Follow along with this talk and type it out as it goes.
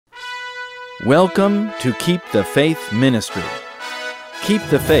Welcome to Keep the Faith Ministry. Keep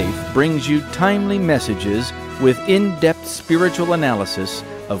the Faith brings you timely messages with in-depth spiritual analysis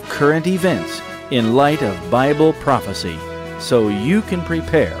of current events in light of Bible prophecy, so you can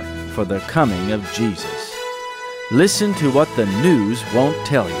prepare for the coming of Jesus. Listen to what the news won't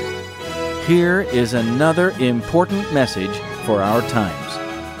tell you. Here is another important message for our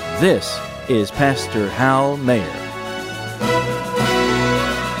times. This is Pastor Hal Mayer.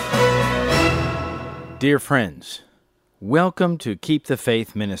 Dear friends, welcome to Keep the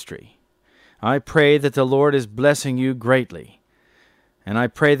Faith Ministry. I pray that the Lord is blessing you greatly, and I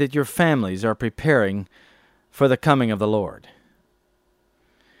pray that your families are preparing for the coming of the Lord.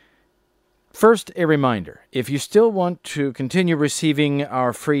 First, a reminder, if you still want to continue receiving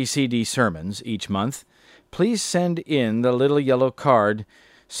our free CD sermons each month, please send in the little yellow card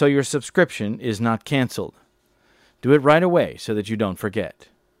so your subscription is not canceled. Do it right away so that you don't forget.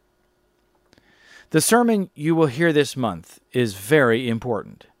 The sermon you will hear this month is very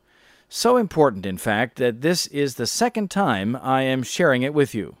important. So important, in fact, that this is the second time I am sharing it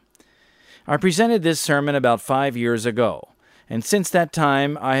with you. I presented this sermon about 5 years ago, and since that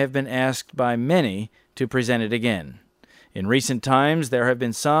time I have been asked by many to present it again. In recent times there have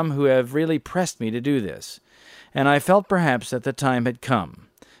been some who have really pressed me to do this, and I felt perhaps that the time had come,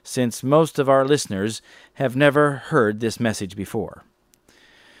 since most of our listeners have never heard this message before.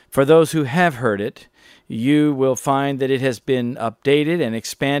 For those who have heard it, you will find that it has been updated and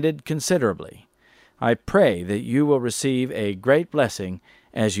expanded considerably. I pray that you will receive a great blessing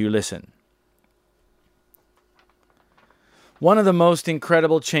as you listen. One of the most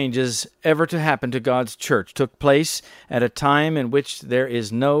incredible changes ever to happen to God's church took place at a time in which there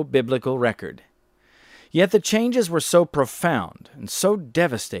is no biblical record. Yet the changes were so profound and so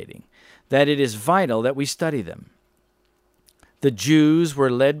devastating that it is vital that we study them. The Jews were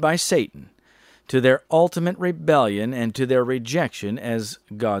led by Satan to their ultimate rebellion and to their rejection as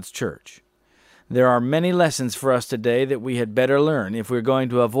God's church. There are many lessons for us today that we had better learn if we're going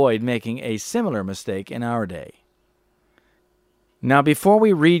to avoid making a similar mistake in our day. Now, before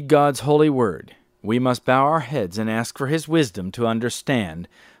we read God's holy word, we must bow our heads and ask for His wisdom to understand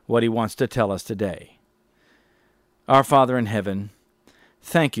what He wants to tell us today. Our Father in heaven,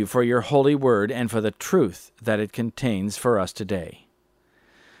 thank you for your holy word and for the truth that it contains for us today.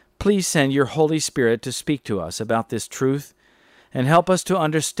 Please send your Holy Spirit to speak to us about this truth and help us to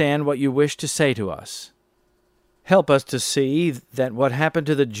understand what you wish to say to us. Help us to see that what happened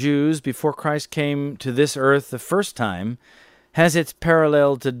to the Jews before Christ came to this earth the first time has its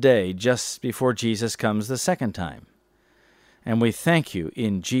parallel today just before Jesus comes the second time. And we thank you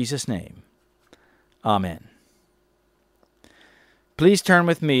in Jesus' name. Amen. Please turn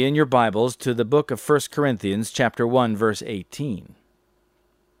with me in your Bibles to the book of 1 Corinthians chapter 1, verse 18.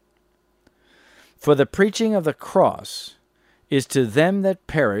 For the preaching of the cross is to them that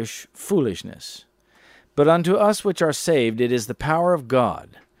perish foolishness, but unto us which are saved it is the power of God.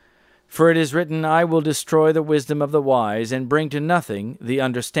 For it is written, I will destroy the wisdom of the wise, and bring to nothing the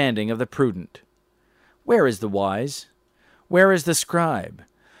understanding of the prudent. Where is the wise? Where is the scribe?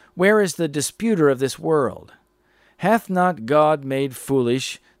 Where is the disputer of this world? Hath not God made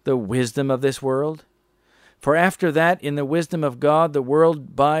foolish the wisdom of this world? For after that in the wisdom of God the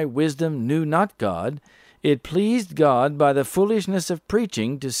world by wisdom knew not God, it pleased God by the foolishness of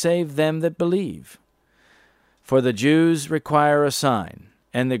preaching to save them that believe. For the Jews require a sign,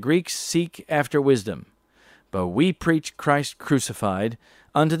 and the Greeks seek after wisdom. But we preach Christ crucified,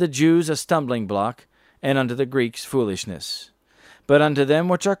 unto the Jews a stumbling block, and unto the Greeks foolishness. But unto them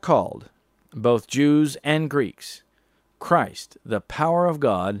which are called, both Jews and Greeks, Christ, the power of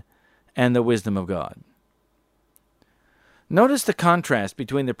God and the wisdom of God. Notice the contrast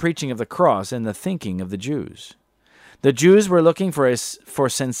between the preaching of the cross and the thinking of the Jews. The Jews were looking for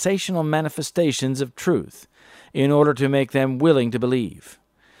sensational manifestations of truth in order to make them willing to believe.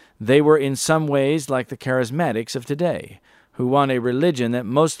 They were in some ways like the charismatics of today, who want a religion that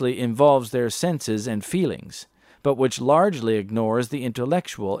mostly involves their senses and feelings, but which largely ignores the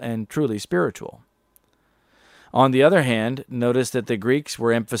intellectual and truly spiritual. On the other hand, notice that the Greeks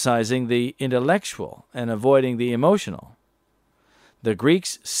were emphasizing the intellectual and avoiding the emotional. The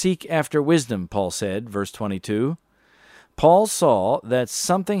Greeks seek after wisdom, Paul said, verse 22. Paul saw that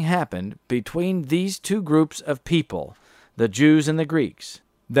something happened between these two groups of people, the Jews and the Greeks,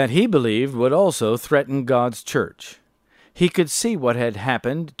 that he believed would also threaten God's church. He could see what had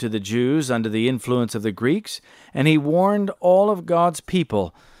happened to the Jews under the influence of the Greeks, and he warned all of God's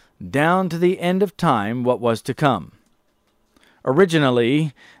people down to the end of time what was to come.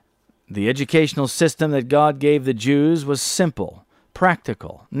 Originally, the educational system that God gave the Jews was simple,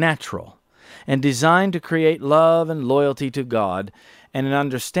 practical, natural. and designed to create love and loyalty to God and an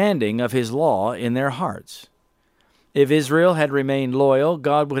understanding of His law in their hearts. If Israel had remained loyal,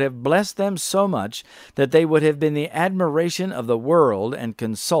 God would have blessed them so much that they would have been the admiration of the world and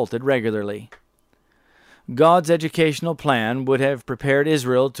consulted regularly. God's educational plan would have prepared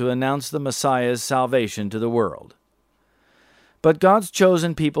Israel to announce the Messiah's salvation to the world. But God's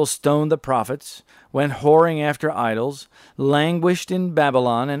chosen people stoned the prophets, went whoring after idols, languished in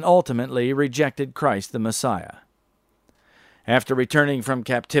Babylon, and ultimately rejected Christ the Messiah. After returning from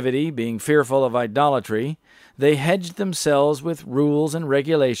captivity, being fearful of idolatry, they hedged themselves with rules and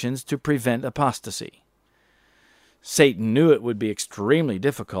regulations to prevent apostasy. Satan knew it would be extremely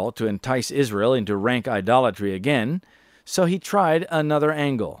difficult to entice Israel into rank idolatry again, so he tried another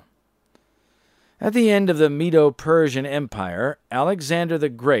angle. At the end of the Medo-Persian Empire, Alexander the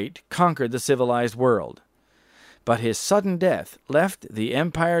Great conquered the civilized world. But his sudden death left the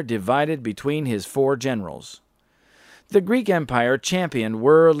empire divided between his 4 generals. The Greek Empire championed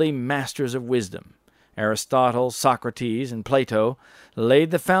worldly masters of wisdom. Aristotle, Socrates, and Plato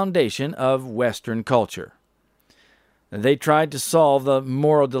laid the foundation of Western culture. They tried to solve the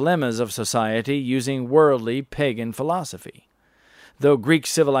moral dilemmas of society using worldly pagan philosophy. Though Greek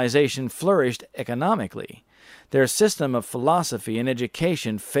civilization flourished economically, their system of philosophy and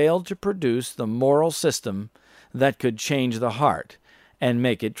education failed to produce the moral system that could change the heart and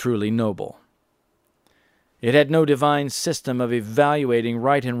make it truly noble. It had no divine system of evaluating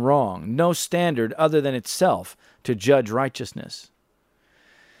right and wrong, no standard other than itself to judge righteousness.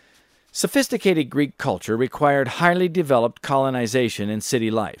 Sophisticated Greek culture required highly developed colonization and city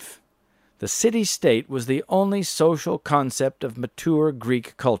life. The city-state was the only social concept of mature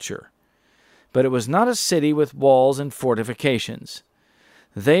Greek culture. But it was not a city with walls and fortifications.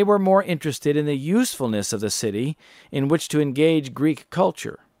 They were more interested in the usefulness of the city in which to engage Greek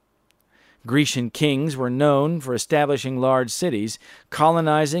culture. Grecian kings were known for establishing large cities,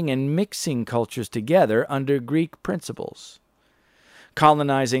 colonizing and mixing cultures together under Greek principles.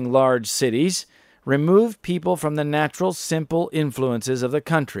 Colonizing large cities removed people from the natural, simple influences of the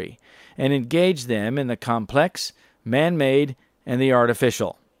country and engaged them in the complex, man-made, and the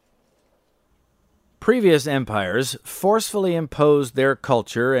artificial. Previous empires forcefully imposed their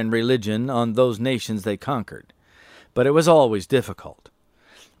culture and religion on those nations they conquered, but it was always difficult.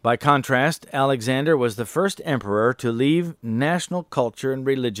 By contrast, Alexander was the first emperor to leave national culture and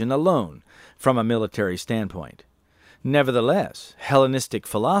religion alone from a military standpoint. Nevertheless, Hellenistic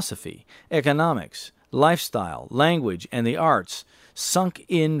philosophy, economics, lifestyle, language, and the arts sunk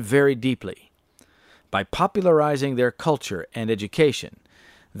in very deeply. By popularizing their culture and education,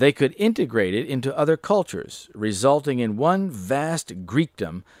 they could integrate it into other cultures, resulting in one vast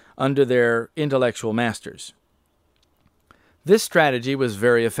Greekdom under their intellectual masters. This strategy was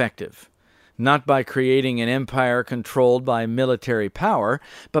very effective, not by creating an empire controlled by military power,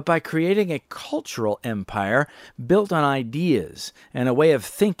 but by creating a cultural empire built on ideas and a way of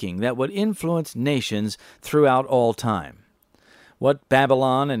thinking that would influence nations throughout all time. What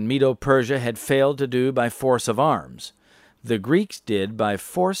Babylon and Medo-Persia had failed to do by force of arms, the Greeks did by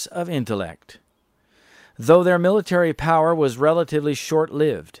force of intellect. Though their military power was relatively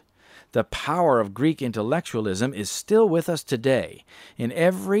short-lived, the power of Greek intellectualism is still with us today in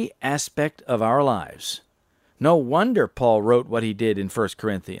every aspect of our lives. No wonder Paul wrote what he did in 1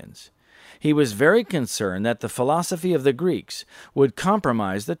 Corinthians. He was very concerned that the philosophy of the Greeks would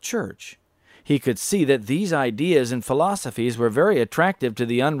compromise the church. He could see that these ideas and philosophies were very attractive to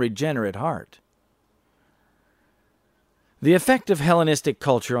the unregenerate heart. The effect of Hellenistic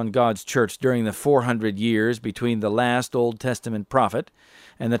culture on God's church during the 400 years between the last Old Testament prophet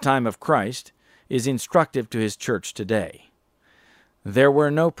and the time of Christ is instructive to his church today. There were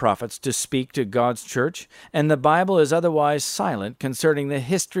no prophets to speak to God's church, and the Bible is otherwise silent concerning the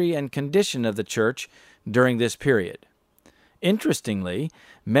history and condition of the church during this period. Interestingly,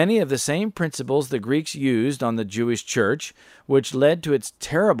 many of the same principles the Greeks used on the Jewish church, which led to its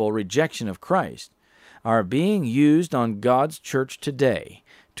terrible rejection of Christ, are being used on God's church today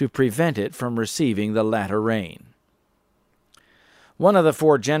to prevent it from receiving the latter rain. One of the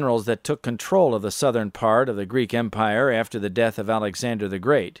 4 generals that took control of the southern part of the Greek Empire after the death of Alexander the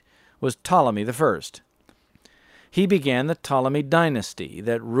Great was Ptolemy I. He began the Ptolemy dynasty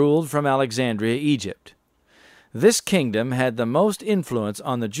that ruled from Alexandria, Egypt. This kingdom had the most influence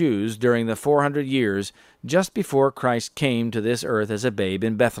on the Jews during the 400 years just before Christ came to this earth as a babe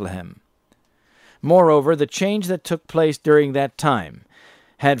in Bethlehem. Moreover, the change that took place during that time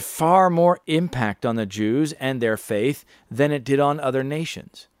had far more impact on the Jews and their faith than it did on other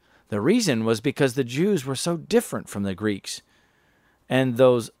nations. The reason was because the Jews were so different from the Greeks, and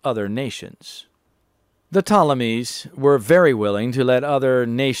those other nations. The Ptolemies were very willing to let other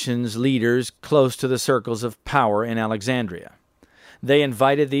nations' leaders close to the circles of power in Alexandria. They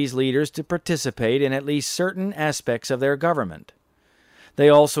invited these leaders to participate in at least certain aspects of their government. They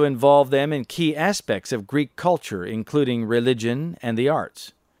also involved them in key aspects of Greek culture, including religion and the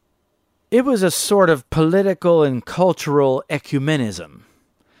arts. It was a sort of political and cultural ecumenism,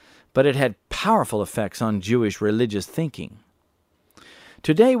 but it had powerful effects on Jewish religious thinking.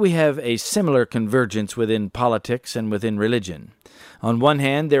 Today we have a similar convergence within politics and within religion. On one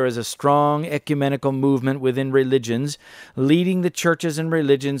hand, there is a strong ecumenical movement within religions, leading the churches and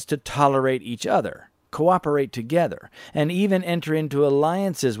religions to tolerate each other, cooperate together, and even enter into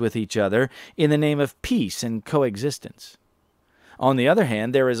alliances with each other in the name of peace and coexistence. On the other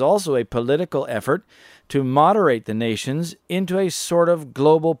hand, there is also a political effort to moderate the nations into a sort of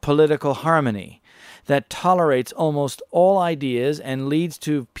global political harmony that tolerates almost all ideas and leads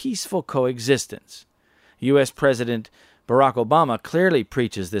to peaceful coexistence. U.S. President Barack Obama clearly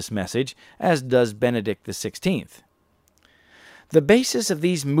preaches this message, as does Benedict XVI. The basis of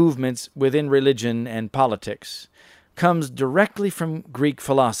these movements within religion and politics comes directly from Greek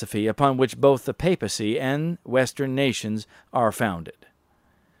philosophy, upon which both the papacy and Western nations are founded.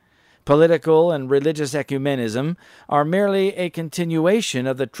 Political and religious ecumenism are merely a continuation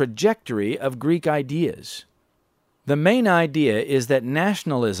of the trajectory of Greek ideas. The main idea is that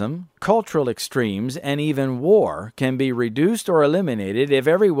nationalism, cultural extremes, and even war can be reduced or eliminated if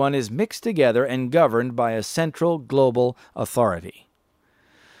everyone is mixed together and governed by a central global authority.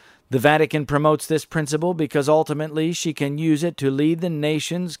 The Vatican promotes this principle because ultimately she can use it to lead the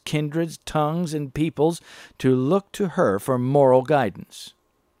nations, kindreds, tongues, and peoples to look to her for moral guidance.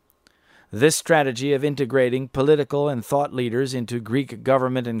 This strategy of integrating political and thought leaders into Greek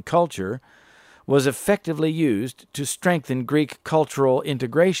government and culture was effectively used to strengthen Greek cultural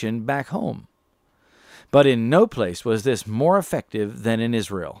integration back home. But in no place was this more effective than in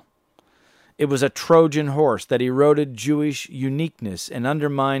Israel. It was a Trojan horse that eroded Jewish uniqueness and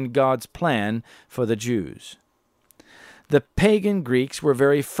undermined God's plan for the Jews. The pagan Greeks were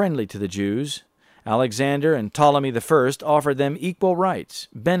very friendly to the Jews. Alexander and Ptolemy I offered them equal rights,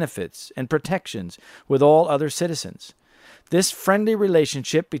 benefits, and protections with all other citizens. This friendly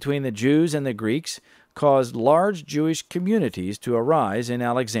relationship between the Jews and the Greeks caused large Jewish communities to arise in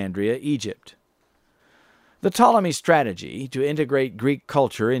Alexandria, Egypt. The Ptolemy strategy to integrate Greek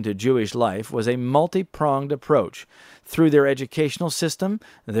culture into Jewish life was a multi-pronged approach through their educational system,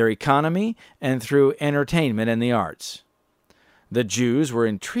 their economy, and through entertainment and the arts. The Jews were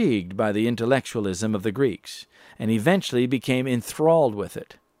intrigued by the intellectualism of the Greeks, and eventually became enthralled with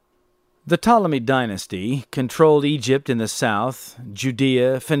it. The Ptolemy dynasty controlled Egypt in the south,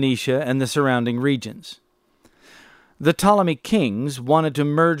 Judea, Phoenicia, and the surrounding regions. The Ptolemy kings wanted to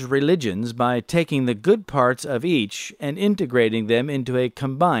merge religions by taking the good parts of each and integrating them into a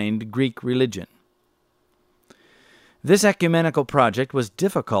combined Greek religion. This ecumenical project was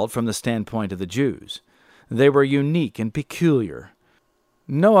difficult from the standpoint of the Jews. They were unique and peculiar.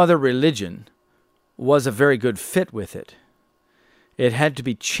 No other religion was a very good fit with it. It had to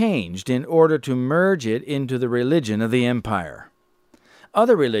be changed in order to merge it into the religion of the empire.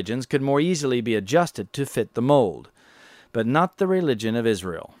 Other religions could more easily be adjusted to fit the mold, but not the religion of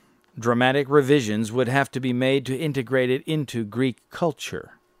Israel. Dramatic revisions would have to be made to integrate it into Greek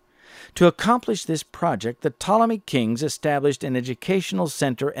culture. To accomplish this project, the Ptolemy kings established an educational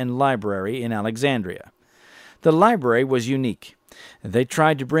center and library in Alexandria. The library was unique. They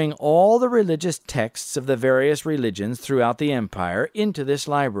tried to bring all the religious texts of the various religions throughout the empire into this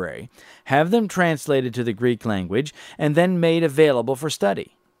library, have them translated to the Greek language, and then made available for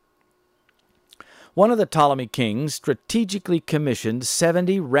study. One of the Ptolemy kings strategically commissioned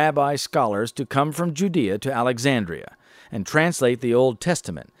 70 rabbi scholars to come from Judea to Alexandria and translate the Old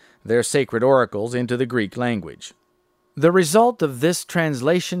Testament, their sacred oracles, into the Greek language. The result of this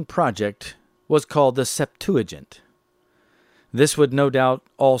translation project was called the Septuagint. This would no doubt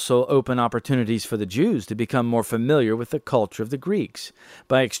also open opportunities for the Jews to become more familiar with the culture of the Greeks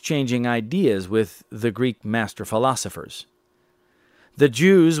by exchanging ideas with the Greek master philosophers. The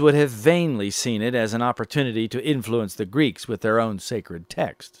Jews would have vainly seen it as an opportunity to influence the Greeks with their own sacred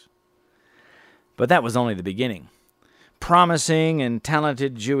texts. But that was only the beginning. Promising and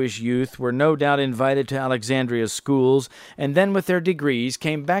talented Jewish youth were no doubt invited to Alexandria's schools, and then with their degrees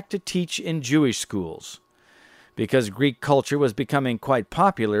came back to teach in Jewish schools. Because Greek culture was becoming quite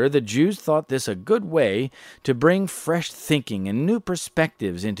popular, the Jews thought this a good way to bring fresh thinking and new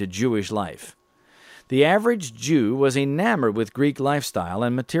perspectives into Jewish life. The average Jew was enamored with Greek lifestyle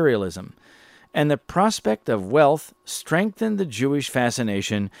and materialism, and the prospect of wealth strengthened the Jewish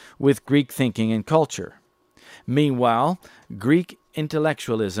fascination with Greek thinking and culture. Meanwhile, Greek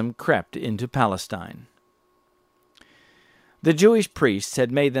intellectualism crept into Palestine. The Jewish priests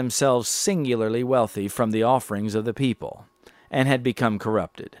had made themselves singularly wealthy from the offerings of the people, and had become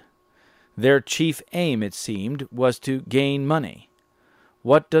corrupted. Their chief aim, it seemed, was to gain money.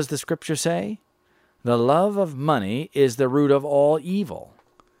 What does the Scripture say? The love of money is the root of all evil.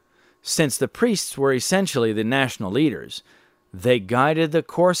 Since the priests were essentially the national leaders, they guided the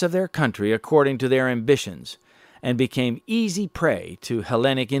course of their country according to their ambitions, and became easy prey to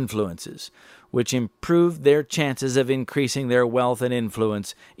Hellenic influences, which improved their chances of increasing their wealth and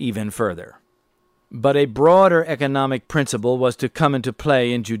influence even further. But a broader economic principle was to come into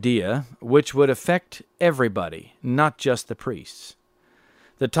play in Judea, which would affect everybody, not just the priests.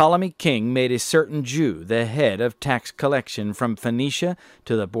 The Ptolemy king made a certain Jew the head of tax collection from Phoenicia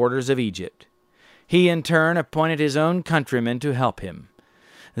to the borders of Egypt. He in turn appointed his own countrymen to help him.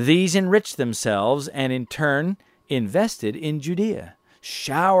 These enriched themselves and in turn invested in Judea,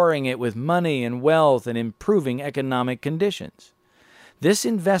 showering it with money and wealth and improving economic conditions. This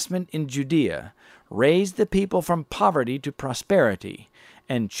investment in Judea raised the people from poverty to prosperity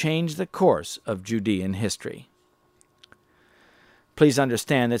and changed the course of Judean history. Please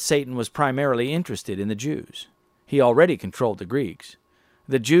understand that Satan was primarily interested in the Jews. He already controlled the Greeks.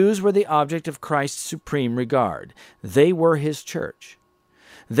 The Jews were the object of Christ's supreme regard. They were his church.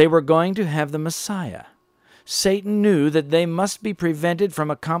 They were going to have the Messiah. Satan knew that they must be prevented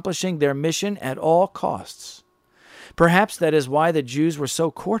from accomplishing their mission at all costs. Perhaps that is why the Jews were so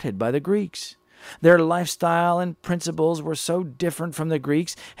courted by the Greeks. Their lifestyle and principles were so different from the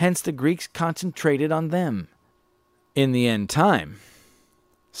Greeks, hence the Greeks concentrated on them. In the end time,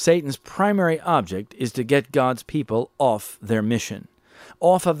 Satan's primary object is to get God's people off their mission,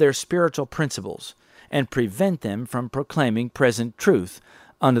 off of their spiritual principles, and prevent them from proclaiming present truth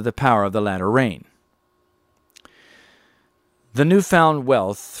under the power of the latter rain. The newfound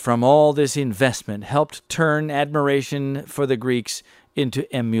wealth from all this investment helped turn admiration for the Greeks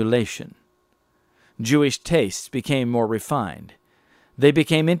into emulation. Jewish tastes became more refined. They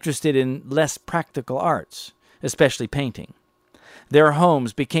became interested in less practical arts, especially painting. Their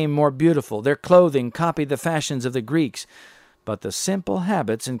homes became more beautiful. Their clothing copied the fashions of the Greeks, but the simple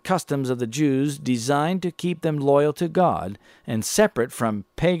habits and customs of the Jews, designed to keep them loyal to God and separate from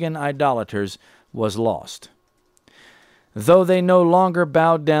pagan idolaters, was lost. Though they no longer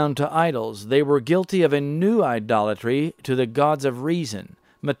bowed down to idols, they were guilty of a new idolatry to the gods of reason,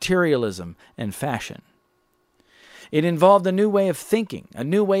 materialism, and fashion. It involved a new way of thinking, a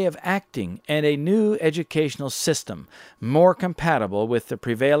new way of acting, and a new educational system more compatible with the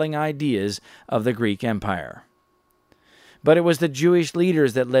prevailing ideas of the Greek Empire. But it was the Jewish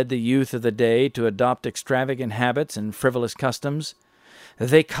leaders that led the youth of the day to adopt extravagant habits and frivolous customs.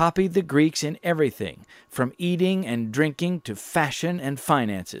 They copied the Greeks in everything, from eating and drinking to fashion and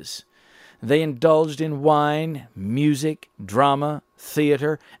finances. They indulged in wine, music, drama,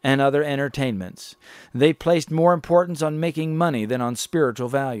 theater, and other entertainments. They placed more importance on making money than on spiritual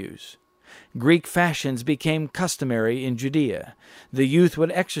values. Greek fashions became customary in Judea. The youth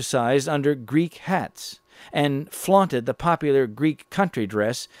would exercise under Greek hats and flaunted the popular Greek country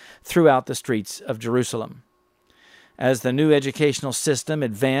dress throughout the streets of Jerusalem. As the new educational system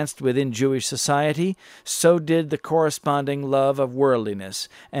advanced within Jewish society, so did the corresponding love of worldliness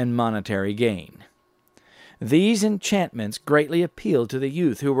and monetary gain. These enchantments greatly appealed to the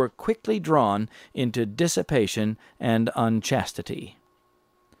youth, who were quickly drawn into dissipation and unchastity.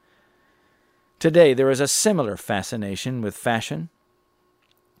 Today there is a similar fascination with fashion.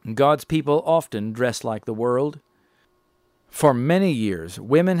 God's people often dress like the world. For many years,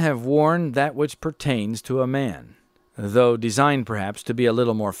 women have worn that which pertains to a man, though designed perhaps to be a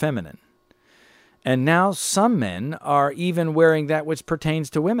little more feminine. And now some men are even wearing that which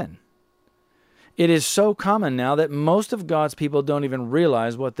pertains to women. It is so common now that most of God's people don't even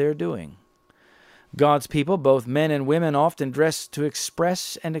realize what they're doing. God's people, both men and women, often dress to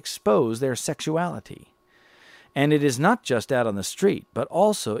express and expose their sexuality. And it is not just out on the street, but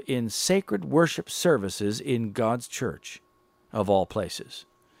also in sacred worship services in God's church, of all places.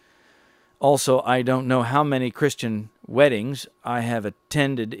 Also, I don't know how many Christian weddings I have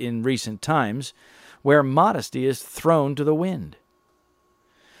attended in recent times where modesty is thrown to the wind.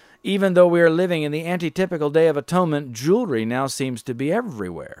 Even though we are living in the antitypical Day of Atonement, jewelry now seems to be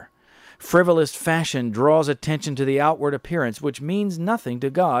everywhere. Frivolous fashion draws attention to the outward appearance, which means nothing to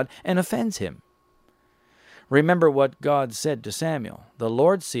God and offends him. Remember what God said to Samuel, "The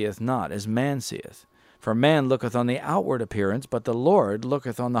Lord seeth not as man seeth, for man looketh on the outward appearance, but the Lord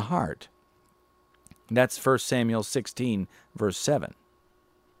looketh on the heart." That's 1 Samuel 16, verse 7.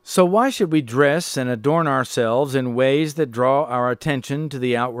 So why should we dress and adorn ourselves in ways that draw our attention to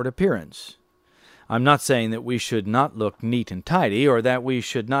the outward appearance? I'm not saying that we should not look neat and tidy, or that we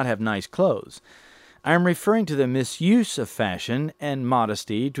should not have nice clothes. I am referring to the misuse of fashion and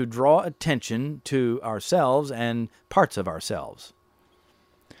modesty to draw attention to ourselves and parts of ourselves.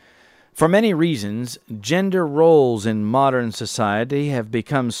 For many reasons, gender roles in modern society have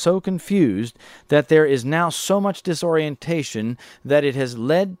become so confused that there is now so much disorientation that it has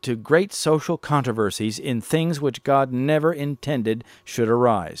led to great social controversies in things which God never intended should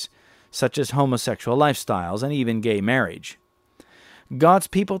arise, such as homosexual lifestyles and even gay marriage. God's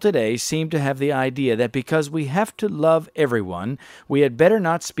people today seem to have the idea that because we have to love everyone, we had better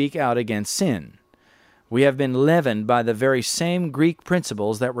not speak out against sin. We have been leavened by the very same Greek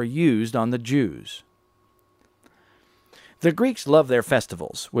principles that were used on the Jews. The Greeks loved their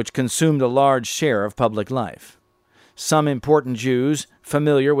festivals, which consumed a large share of public life. Some important Jews,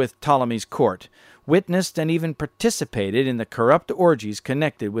 familiar with Ptolemy's court, witnessed and even participated in the corrupt orgies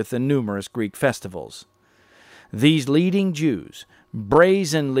connected with the numerous Greek festivals. These leading Jews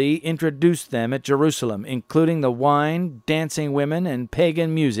brazenly introduced them at Jerusalem, including the wine, dancing women, and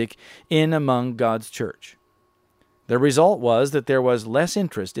pagan music in among God's church. The result was that there was less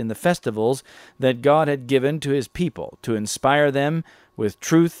interest in the festivals that God had given to His people to inspire them with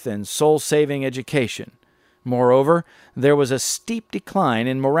truth and soul-saving education. Moreover, there was a steep decline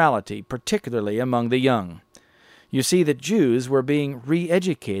in morality, particularly among the young. You see, the Jews were being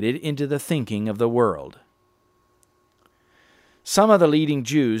re-educated into the thinking of the world. Some of the leading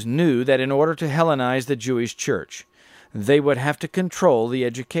Jews knew that in order to Hellenize the Jewish church, they would have to control the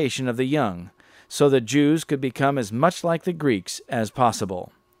education of the young, so the Jews could become as much like the Greeks as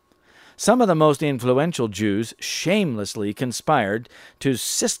possible. Some of the most influential Jews shamelessly conspired to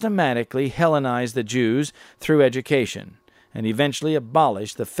systematically Hellenize the Jews through education, and eventually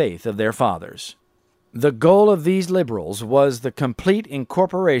abolish the faith of their fathers. The goal of these liberals was the complete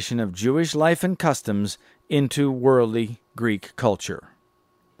incorporation of Jewish life and customs into worldly Greek culture.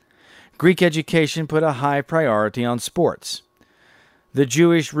 Greek education put a high priority on sports. The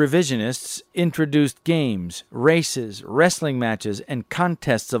Jewish revisionists introduced games, races, wrestling matches, and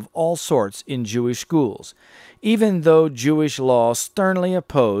contests of all sorts in Jewish schools, even though Jewish law sternly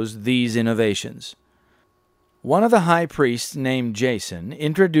opposed these innovations. One of the high priests, named Jason,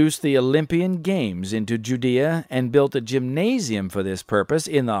 introduced the Olympian Games into Judea and built a gymnasium for this purpose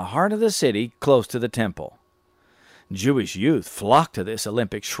in the heart of the city close to the temple. Jewish youth flocked to this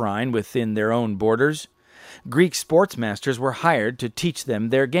Olympic shrine within their own borders. Greek sportsmasters were hired to teach them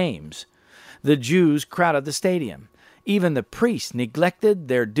their games. The Jews crowded the stadium. Even the priests neglected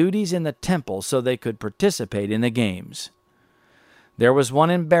their duties in the temple so they could participate in the games. There was one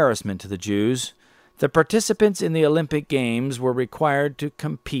embarrassment to the Jews. The participants in the Olympic Games were required to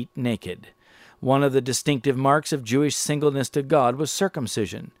compete naked. One of the distinctive marks of Jewish singleness to God was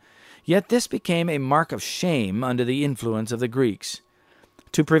circumcision. Yet this became a mark of shame under the influence of the Greeks.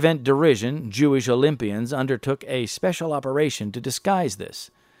 To prevent derision, Jewish Olympians undertook a special operation to disguise this.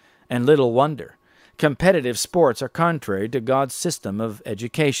 And little wonder. Competitive sports are contrary to God's system of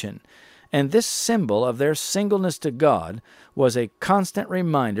education, and this symbol of their singleness to God was a constant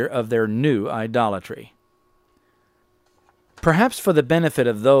reminder of their new idolatry. Perhaps for the benefit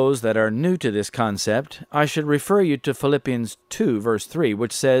of those that are new to this concept, I should refer you to Philippians 2, verse 3,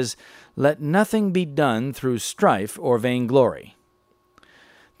 which says, "Let nothing be done through strife or vainglory."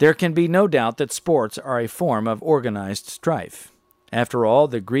 There can be no doubt that sports are a form of organized strife. After all,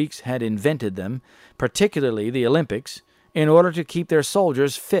 the Greeks had invented them, particularly the Olympics, in order to keep their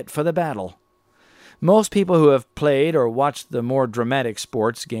soldiers fit for the battle. Most people who have played or watched the more dramatic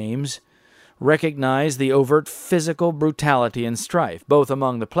sports games recognize the overt physical brutality and strife, both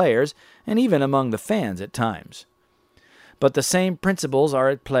among the players and even among the fans at times. But the same principles are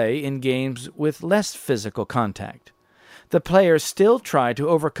at play in games with less physical contact. The players still try to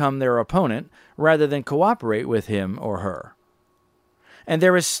overcome their opponent rather than cooperate with him or her. And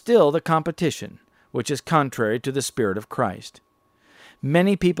there is still the competition, which is contrary to the Spirit of Christ.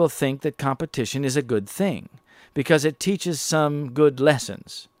 Many people think that competition is a good thing, because it teaches some good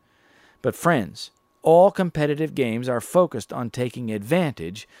lessons. But friends, all competitive games are focused on taking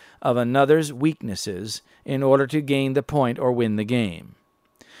advantage of another's weaknesses in order to gain the point or win the game.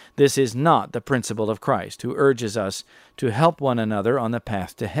 This is not the principle of Christ, who urges us to help one another on the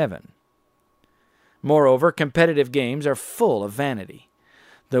path to heaven. Moreover, competitive games are full of vanity.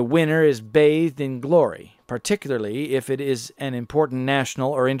 The winner is bathed in glory, particularly if it is an important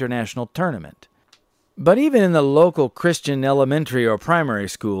national or international tournament. But even in the local Christian elementary or primary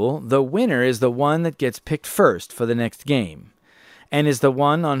school, the winner is the one that gets picked first for the next game, and is the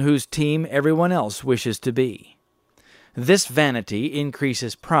one on whose team everyone else wishes to be. This vanity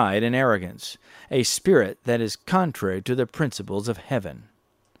increases pride and arrogance, a spirit that is contrary to the principles of heaven.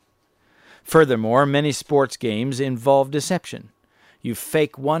 Furthermore, many sports games involve deception. You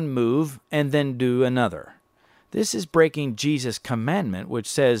fake one move and then do another. This is breaking Jesus' commandment, which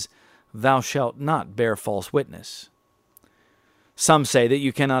says, "Thou shalt not bear false witness." Some say that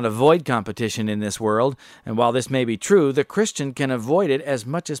you cannot avoid competition in this world, and while this may be true, the Christian can avoid it as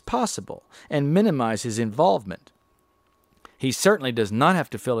much as possible and minimize his involvement. He certainly does not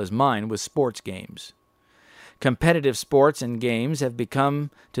have to fill his mind with sports games. Competitive sports and games have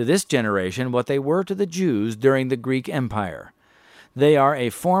become to this generation what they were to the Jews during the Greek Empire. They are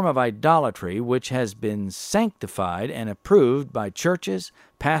a form of idolatry which has been sanctified and approved by churches,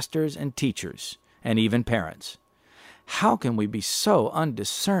 pastors, and teachers, and even parents. How can we be so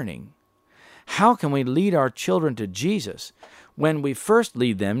undiscerning? How can we lead our children to Jesus when we first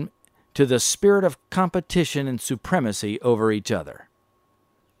lead them to the spirit of competition and supremacy over each other?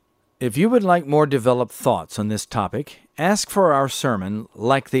 If you would like more developed thoughts on this topic, ask for our sermon,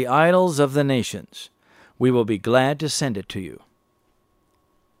 Like the Idols of the Nations. We will be glad to send it to you.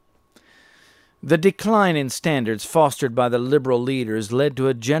 The decline in standards fostered by the liberal leaders led to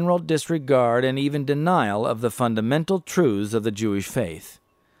a general disregard and even denial of the fundamental truths of the Jewish faith.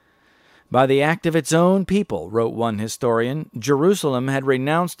 By the act of its own people, wrote one historian, Jerusalem had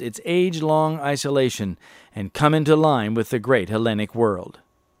renounced its age-long isolation and come into line with the great Hellenic world.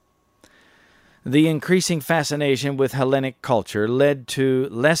 The increasing fascination with Hellenic culture led to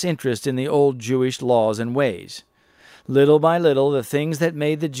less interest in the old Jewish laws and ways. Little by little, the things that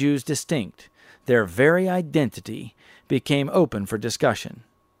made the Jews distinct, their very identity, became open for discussion.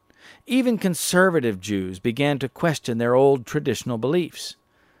 Even conservative Jews began to question their old traditional beliefs.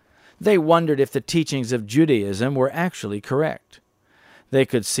 They wondered if the teachings of Judaism were actually correct. They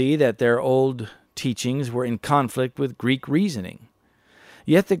could see that their old teachings were in conflict with Greek reasoning.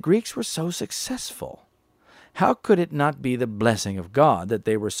 Yet the Greeks were so successful. How could it not be the blessing of God that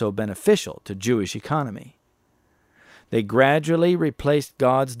they were so beneficial to Jewish economy? They gradually replaced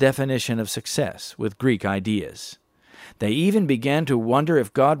God's definition of success with Greek ideas. They even began to wonder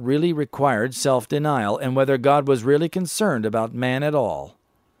if God really required self-denial and whether God was really concerned about man at all.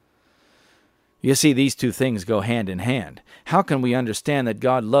 You see, these two things go hand in hand. How can we understand that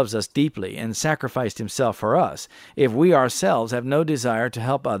God loves us deeply and sacrificed himself for us if we ourselves have no desire to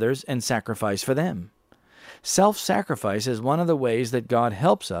help others and sacrifice for them? Self-sacrifice is one of the ways that God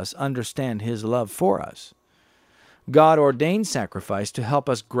helps us understand his love for us. God ordained sacrifice to help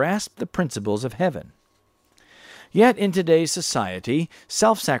us grasp the principles of heaven. Yet in today's society,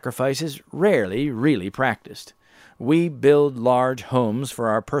 self-sacrifice is rarely really practiced. We build large homes for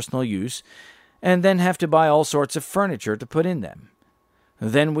our personal use and then have to buy all sorts of furniture to put in them.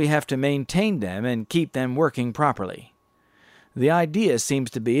 Then we have to maintain them and keep them working properly. The idea seems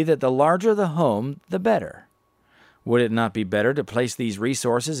to be that the larger the home, the better. Would it not be better to place these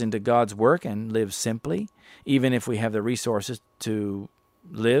resources into God's work and live simply, even if we have the resources to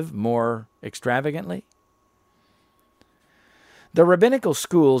live more extravagantly? The rabbinical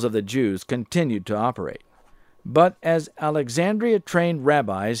schools of the Jews continued to operate, but as Alexandria-trained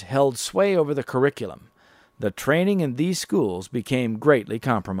rabbis held sway over the curriculum, the training in these schools became greatly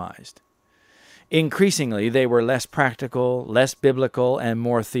compromised. Increasingly, they were less practical, less biblical, and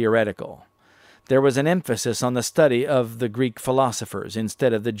more theoretical. There was an emphasis on the study of the Greek philosophers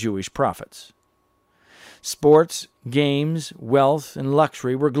instead of the Jewish prophets. Sports, games, wealth, and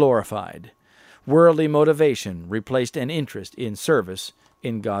luxury were glorified. Worldly motivation replaced an interest in service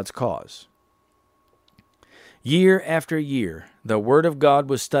in God's cause. Year after year, the Word of God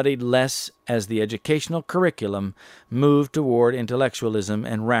was studied less as the educational curriculum moved toward intellectualism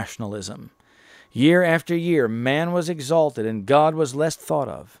and rationalism. Year after year, man was exalted and God was less thought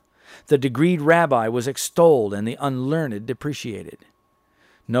of. The degreed rabbi was extolled and the unlearned depreciated.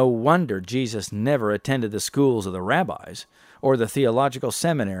 No wonder Jesus never attended the schools of the rabbis or the theological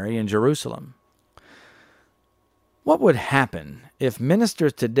seminary in Jerusalem. What would happen if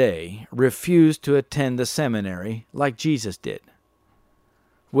ministers today refused to attend the seminary like Jesus did?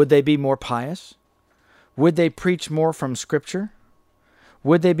 Would they be more pious? Would they preach more from Scripture?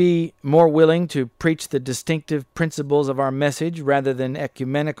 Would they be more willing to preach the distinctive principles of our message rather than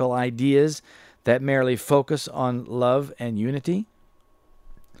ecumenical ideas that merely focus on love and unity?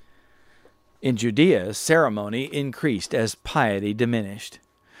 In Judea, ceremony increased as piety diminished.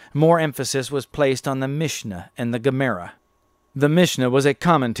 More emphasis was placed on the Mishnah and the Gemara. The Mishnah was a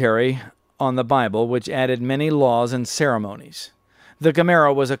commentary on the Bible, which added many laws and ceremonies. The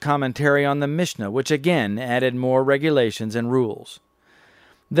Gemara was a commentary on the Mishnah, which again added more regulations and rules.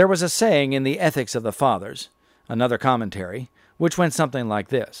 There was a saying in the Ethics of the Fathers, another commentary, which went something like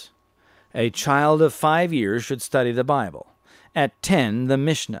this: a child of 5 years should study the Bible, at 10 the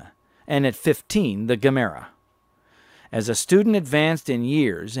Mishnah, and at 15 the Gemara. As a student advanced in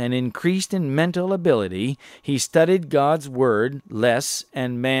years and increased in mental ability, he studied God's Word less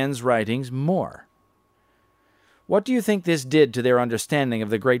and man's writings more. What do you think this did to their understanding of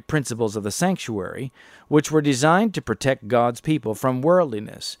the great principles of the sanctuary, which were designed to protect God's people from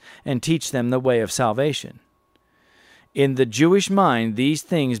worldliness and teach them the way of salvation? In the Jewish mind, these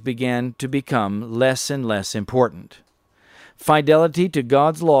things began to become less and less important. Fidelity to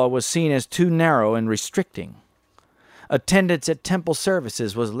God's law was seen as too narrow and restricting. Attendance at temple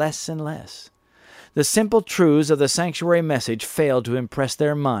services was less and less. The simple truths of the sanctuary message failed to impress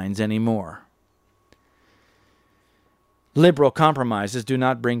their minds anymore. Liberal compromises do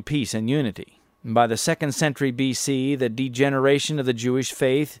not bring peace and unity. By the 2nd century B.C., the degeneration of the Jewish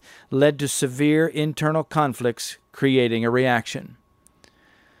faith led to severe internal conflicts, creating a reaction.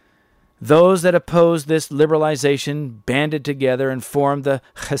 Those that opposed this liberalization banded together and formed the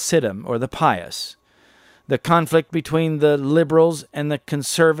Hasidim, or the pious. The conflict between the liberals and the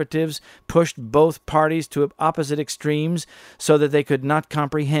conservatives pushed both parties to opposite extremes so that they could not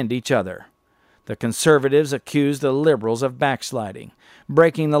comprehend each other. The conservatives accused the liberals of backsliding,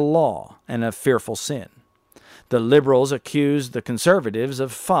 breaking the law, and of fearful sin. The liberals accused the conservatives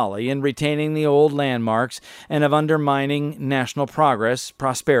of folly in retaining the old landmarks and of undermining national progress,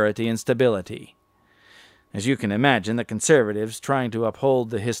 prosperity, and stability. As you can imagine, the conservatives, trying to uphold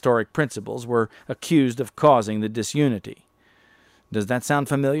the historic principles, were accused of causing the disunity. Does that sound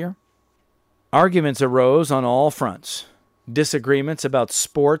familiar? Arguments arose on all fronts. Disagreements about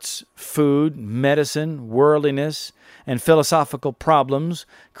sports, food, medicine, worldliness, and philosophical problems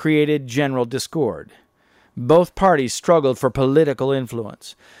created general discord. Both parties struggled for political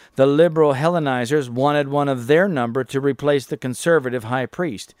influence. The liberal Hellenizers wanted one of their number to replace the conservative high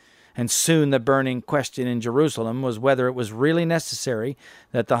priest, and soon the burning question in Jerusalem was whether it was really necessary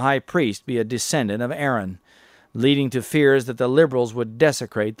that the high priest be a descendant of Aaron, leading to fears that the liberals would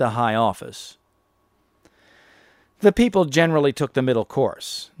desecrate the high office. The people generally took the middle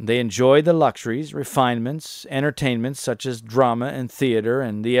course. They enjoyed the luxuries, refinements, entertainments such as drama and theater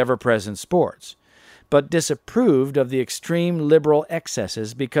and the ever-present sports, but disapproved of the extreme liberal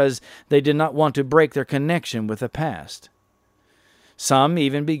excesses because they did not want to break their connection with the past. Some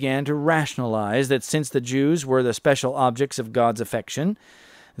even began to rationalize that since the Jews were the special objects of God's affection,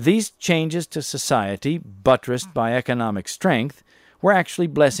 these changes to society, buttressed by economic strength, were actually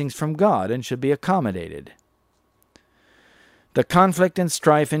blessings from God and should be accommodated. The conflict and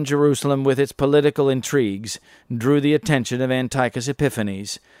strife in Jerusalem with its political intrigues drew the attention of Antiochus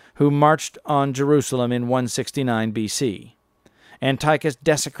Epiphanes, who marched on Jerusalem in 169 B.C. Antiochus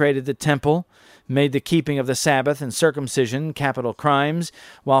desecrated the temple, made the keeping of the Sabbath and circumcision capital crimes,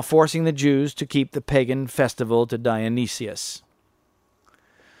 while forcing the Jews to keep the pagan festival to Dionysius.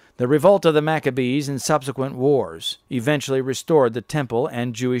 The revolt of the Maccabees and subsequent wars eventually restored the temple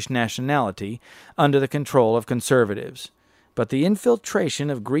and Jewish nationality under the control of conservatives, but the infiltration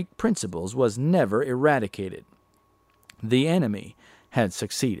of Greek principles was never eradicated. The enemy had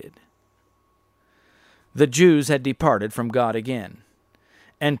succeeded. The Jews had departed from God again,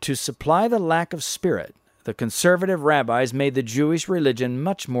 and to supply the lack of spirit, the conservative rabbis made the Jewish religion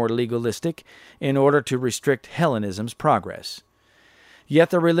much more legalistic in order to restrict Hellenism's progress. Yet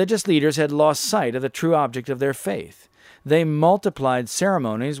the religious leaders had lost sight of the true object of their faith. They multiplied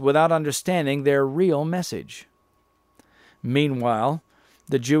ceremonies without understanding their real message. Meanwhile,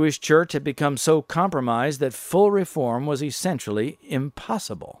 the Jewish church had become so compromised that full reform was essentially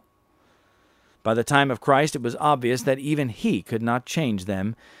impossible. By the time of Christ, it was obvious that even he could not change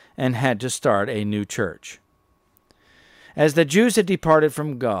them and had to start a new church. As the Jews had departed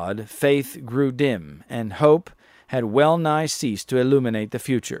from God, faith grew dim, and hope had well nigh ceased to illuminate the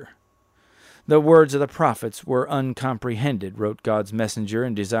future. The words of the prophets were uncomprehended, wrote God's messenger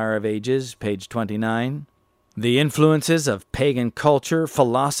in Desire of Ages, page 29. The influences of pagan culture,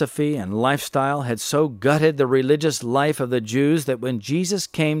 philosophy, and lifestyle had so gutted the religious life of the Jews that when Jesus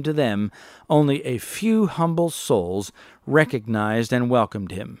came to them, only a few humble souls recognized and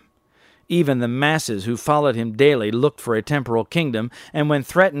welcomed him. Even the masses who followed him daily looked for a temporal kingdom, and when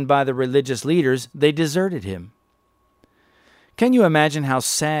threatened by the religious leaders, they deserted him. Can you imagine how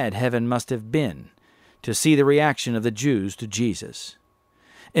sad heaven must have been to see the reaction of the Jews to Jesus?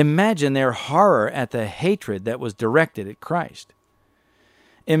 Imagine their horror at the hatred that was directed at Christ.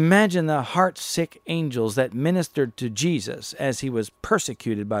 Imagine the heart-sick angels that ministered to Jesus as he was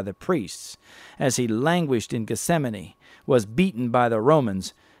persecuted by the priests, as he languished in Gethsemane, was beaten by the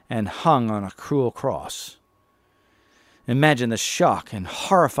Romans, and hung on a cruel cross. Imagine the shock and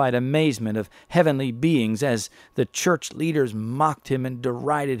horrified amazement of heavenly beings as the church leaders mocked him and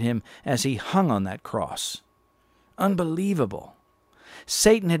derided him as he hung on that cross. Unbelievable.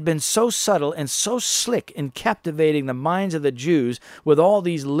 Satan had been so subtle and so slick in captivating the minds of the Jews with all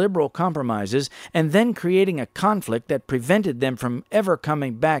these liberal compromises and then creating a conflict that prevented them from ever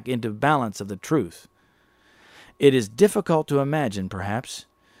coming back into balance of the truth. It is difficult to imagine, perhaps,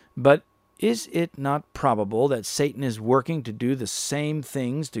 but is it not probable that Satan is working to do the same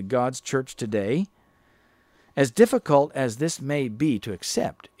things to God's church today? As difficult as this may be to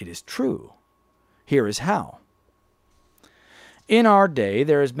accept, it is true. Here is how. In our day,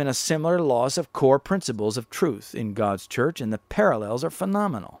 there has been a similar loss of core principles of truth in God's church, and the parallels are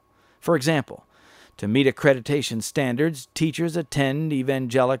phenomenal. For example, to meet accreditation standards, teachers attend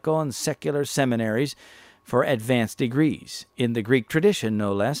evangelical and secular seminaries for advanced degrees, in the Greek tradition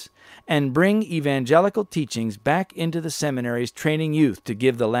no less, and bring evangelical teachings back into the seminaries, training youth to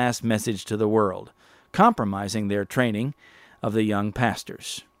give the last message to the world, compromising their training of the young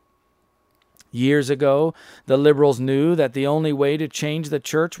pastors. Years ago, the liberals knew that the only way to change the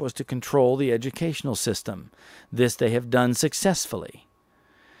church was to control the educational system. This they have done successfully.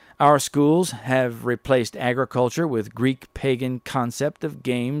 Our schools have replaced agriculture with Greek pagan concept of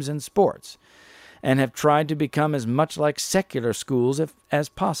games and sports, and have tried to become as much like secular schools as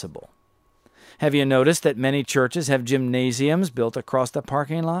possible. Have you noticed that many churches have gymnasiums built across the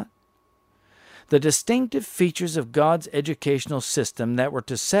parking lot? The distinctive features of God's educational system that were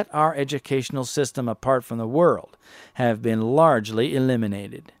to set our educational system apart from the world have been largely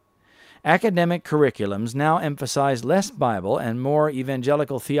eliminated. Academic curriculums now emphasize less Bible and more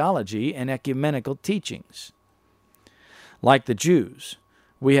evangelical theology and ecumenical teachings. Like the Jews,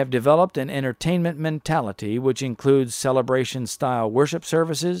 we have developed an entertainment mentality which includes celebration-style worship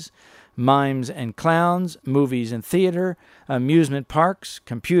services, mimes and clowns, movies and theater, amusement parks,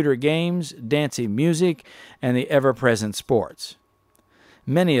 computer games, dancing music, and the ever-present sports.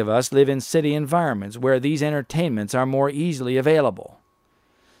 Many of us live in city environments where these entertainments are more easily available.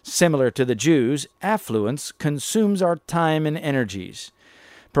 Similar to the Jews, affluence consumes our time and energies,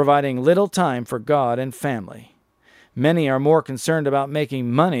 providing little time for God and family. Many are more concerned about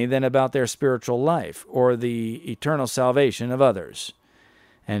making money than about their spiritual life or the eternal salvation of others.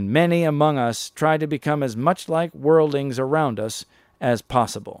 And many among us try to become as much like worldlings around us as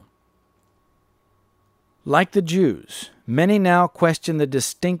possible. Like the Jews, many now question the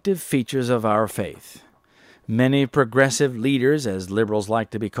distinctive features of our faith. Many progressive leaders, as liberals like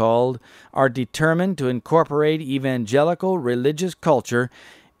to be called, are determined to incorporate evangelical religious culture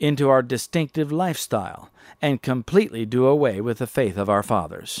into our distinctive lifestyle and completely do away with the faith of our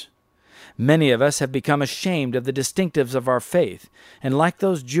fathers. Many of us have become ashamed of the distinctives of our faith, and like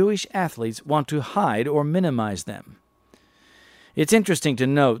those Jewish athletes, want to hide or minimize them. It's interesting to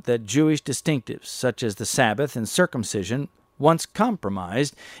note that Jewish distinctives, such as the Sabbath and circumcision, once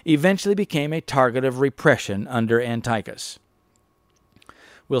compromised, eventually became a target of repression under Antiochus.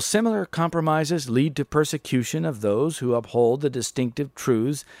 Will similar compromises lead to persecution of those who uphold the distinctive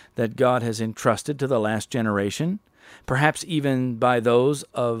truths that God has entrusted to the last generation, perhaps even by those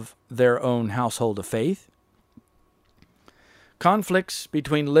of their own household of faith? Conflicts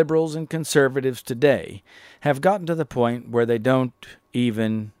between liberals and conservatives today have gotten to the point where they don't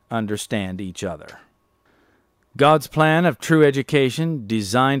even understand each other. God's plan of true education,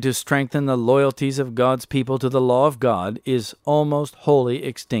 designed to strengthen the loyalties of God's people to the law of God, is almost wholly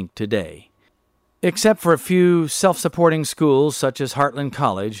extinct today. Except for a few self-supporting schools such as Heartland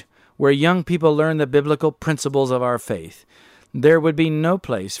College, where young people learn the biblical principles of our faith, there would be no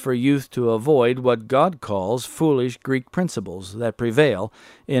place for youth to avoid what God calls foolish Greek principles that prevail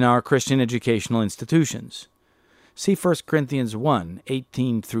in our Christian educational institutions. See 1 Corinthians 1,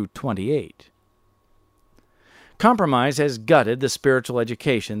 18 through 28. Compromise has gutted the spiritual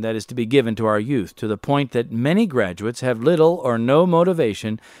education that is to be given to our youth to the point that many graduates have little or no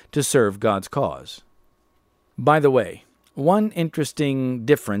motivation to serve God's cause. By the way, one interesting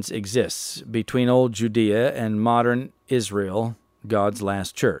difference exists between old Judea and modern Israel, God's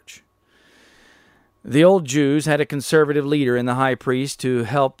last church. The old Jews had a conservative leader in the high priest to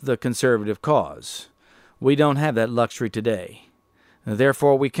help the conservative cause. We don't have that luxury today.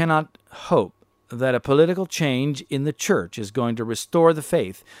 Therefore, we cannot hope that a political change in the church is going to restore the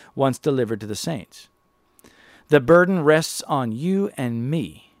faith once delivered to the saints. The burden rests on you and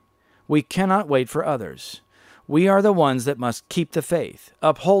me. We cannot wait for others. We are the ones that must keep the faith,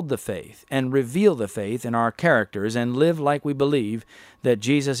 uphold the faith, and reveal the faith in our characters and live like we believe that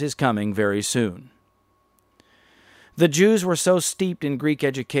Jesus is coming very soon. The Jews were so steeped in Greek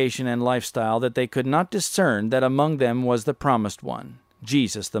education and lifestyle that they could not discern that among them was the promised one,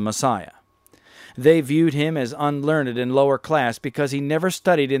 Jesus the Messiah. They viewed him as unlearned and lower class because he never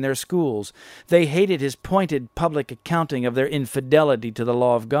studied in their schools. They hated his pointed public accounting of their infidelity to the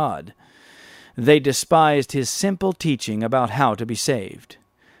law of God. They despised his simple teaching about how to be saved.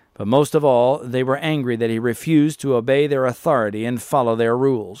 But most of all, they were angry that he refused to obey their authority and follow their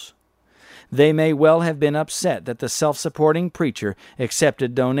rules. They may well have been upset that the self-supporting preacher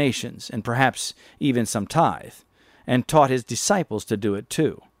accepted donations, and perhaps even some tithe, and taught his disciples to do it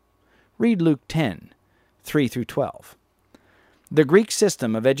too. Read Luke 10, 3-12. The Greek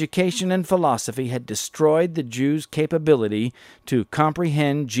system of education and philosophy had destroyed the Jews' capability to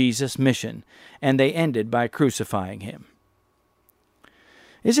comprehend Jesus' mission, and they ended by crucifying him.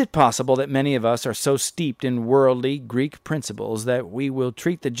 Is it possible that many of us are so steeped in worldly Greek principles that we will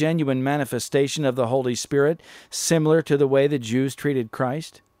treat the genuine manifestation of the Holy Spirit similar to the way the Jews treated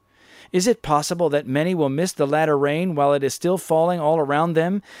Christ? Is it possible that many will miss the latter rain while it is still falling all around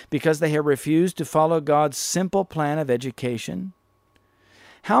them because they have refused to follow God's simple plan of education?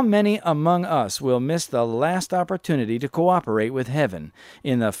 How many among us will miss the last opportunity to cooperate with heaven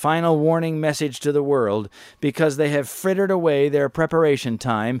in the final warning message to the world because they have frittered away their preparation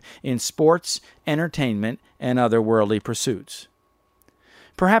time in sports, entertainment, and other worldly pursuits?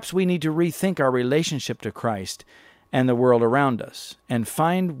 Perhaps we need to rethink our relationship to Christ and the world around us, and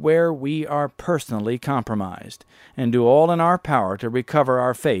find where we are personally compromised, and do all in our power to recover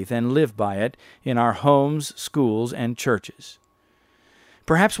our faith and live by it in our homes, schools, and churches.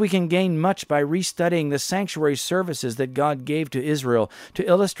 Perhaps we can gain much by restudying the sanctuary services that God gave to Israel to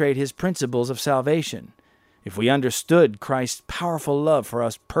illustrate his principles of salvation. If we understood Christ's powerful love for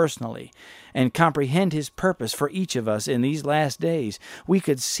us personally and comprehend his purpose for each of us in these last days, we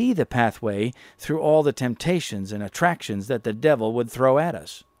could see the pathway through all the temptations and attractions that the devil would throw at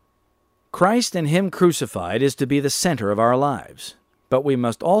us. Christ and him crucified is to be the center of our lives, but we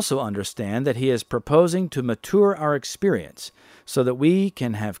must also understand that he is proposing to mature our experience so that we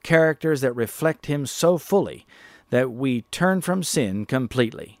can have characters that reflect him so fully that we turn from sin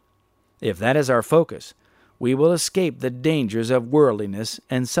completely. If that is our focus, we will escape the dangers of worldliness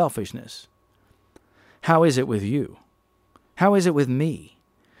and selfishness. How is it with you? How is it with me?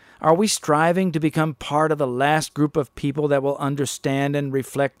 Are we striving to become part of the last group of people that will understand and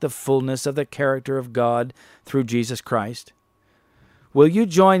reflect the fullness of the character of God through Jesus Christ? Will you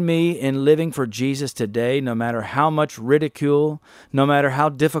join me in living for Jesus today, no matter how much ridicule, no matter how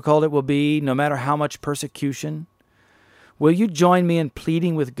difficult it will be, no matter how much persecution? Will you join me in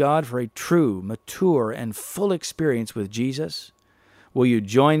pleading with God for a true, mature, and full experience with Jesus? Will you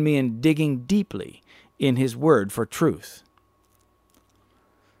join me in digging deeply in his word for truth?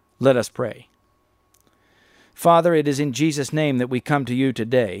 Let us pray. Father, it is in Jesus' name that we come to you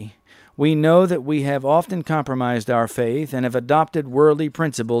today. We know that we have often compromised our faith and have adopted worldly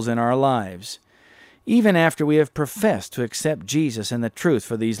principles in our lives, even after we have professed to accept Jesus and the truth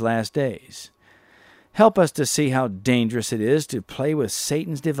for these last days. Help us to see how dangerous it is to play with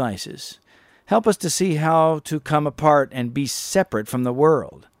Satan's devices. Help us to see how to come apart and be separate from the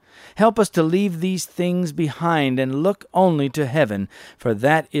world. Help us to leave these things behind and look only to heaven, for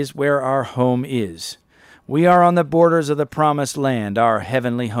that is where our home is. We are on the borders of the promised land, our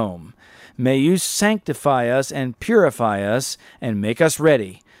heavenly home. May you sanctify us and purify us and make us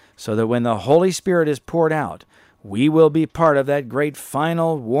ready, so that when the Holy Spirit is poured out, we will be part of that great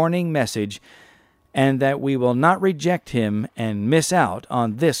final warning message, and that we will not reject him and miss out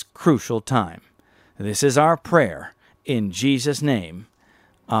on this crucial time. This is our prayer. In Jesus' name,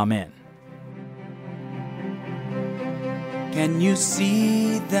 Amen. Can you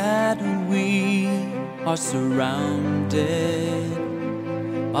see that we are surrounded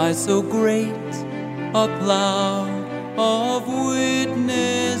by so great a cloud of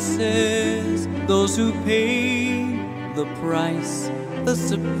witnesses, those who paid the price, the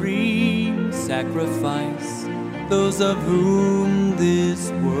supreme sacrifice, those of whom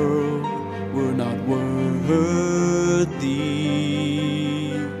this world were not worthy?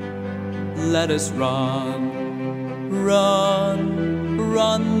 Let us run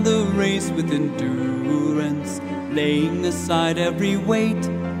the race with endurance, laying aside every weight,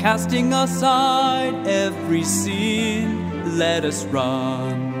 casting aside every sin. Let us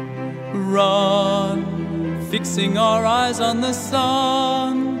run, fixing our eyes on the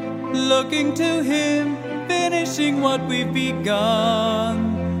Son, looking to him, finishing what we've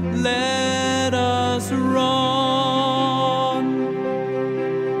begun. Let us run.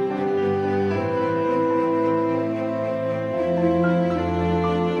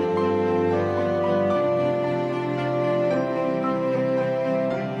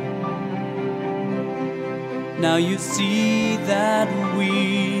 Now you see that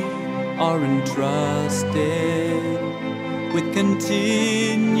we are entrusted with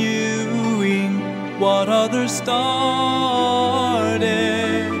continuing what others started.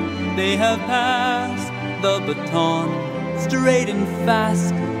 They have passed the baton straight and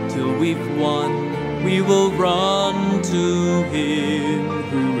fast till we've won. We will run to Him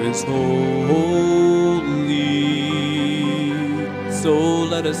who is holy. So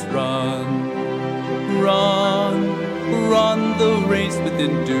let us run the race with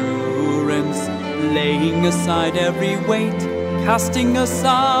endurance, laying aside every weight, casting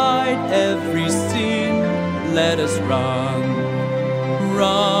aside every sin. Let us run,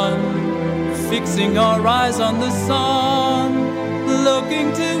 fixing our eyes on the sun,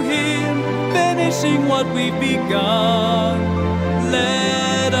 looking to Him, finishing what we've begun.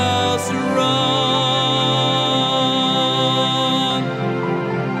 Let us run.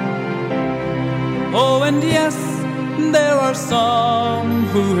 Oh, and yes, there are some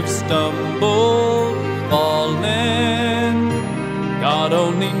who have stumbled, fallen. God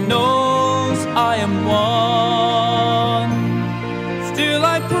only knows I am one. Still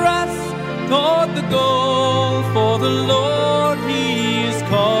I press toward the goal, for the Lord, He is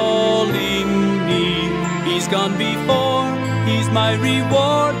calling me. He's gone before, He's my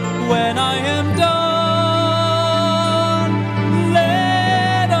reward when I am done.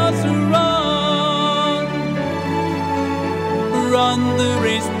 Let us run the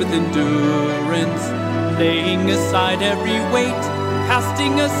race with endurance, laying aside every weight,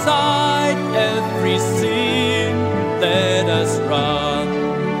 casting aside every sin. Let us run,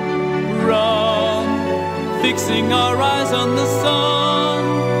 fixing our eyes on the sun,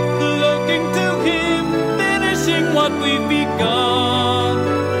 looking to Him, finishing what we've begun.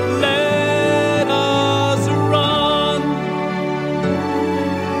 Let us run.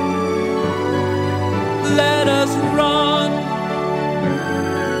 Let us run.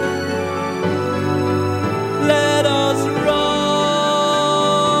 Let us run.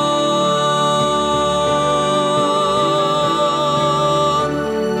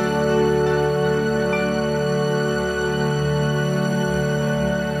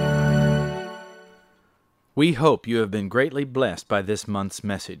 We hope you have been greatly blessed by this month's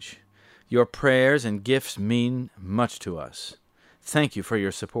message. Your prayers and gifts mean much to us. Thank you for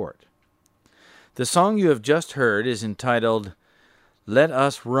your support. The song you have just heard is entitled Let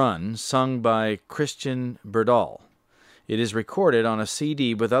Us Run, sung by Christian Berdahl. It is recorded on a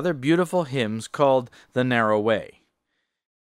CD with other beautiful hymns called The Narrow Way.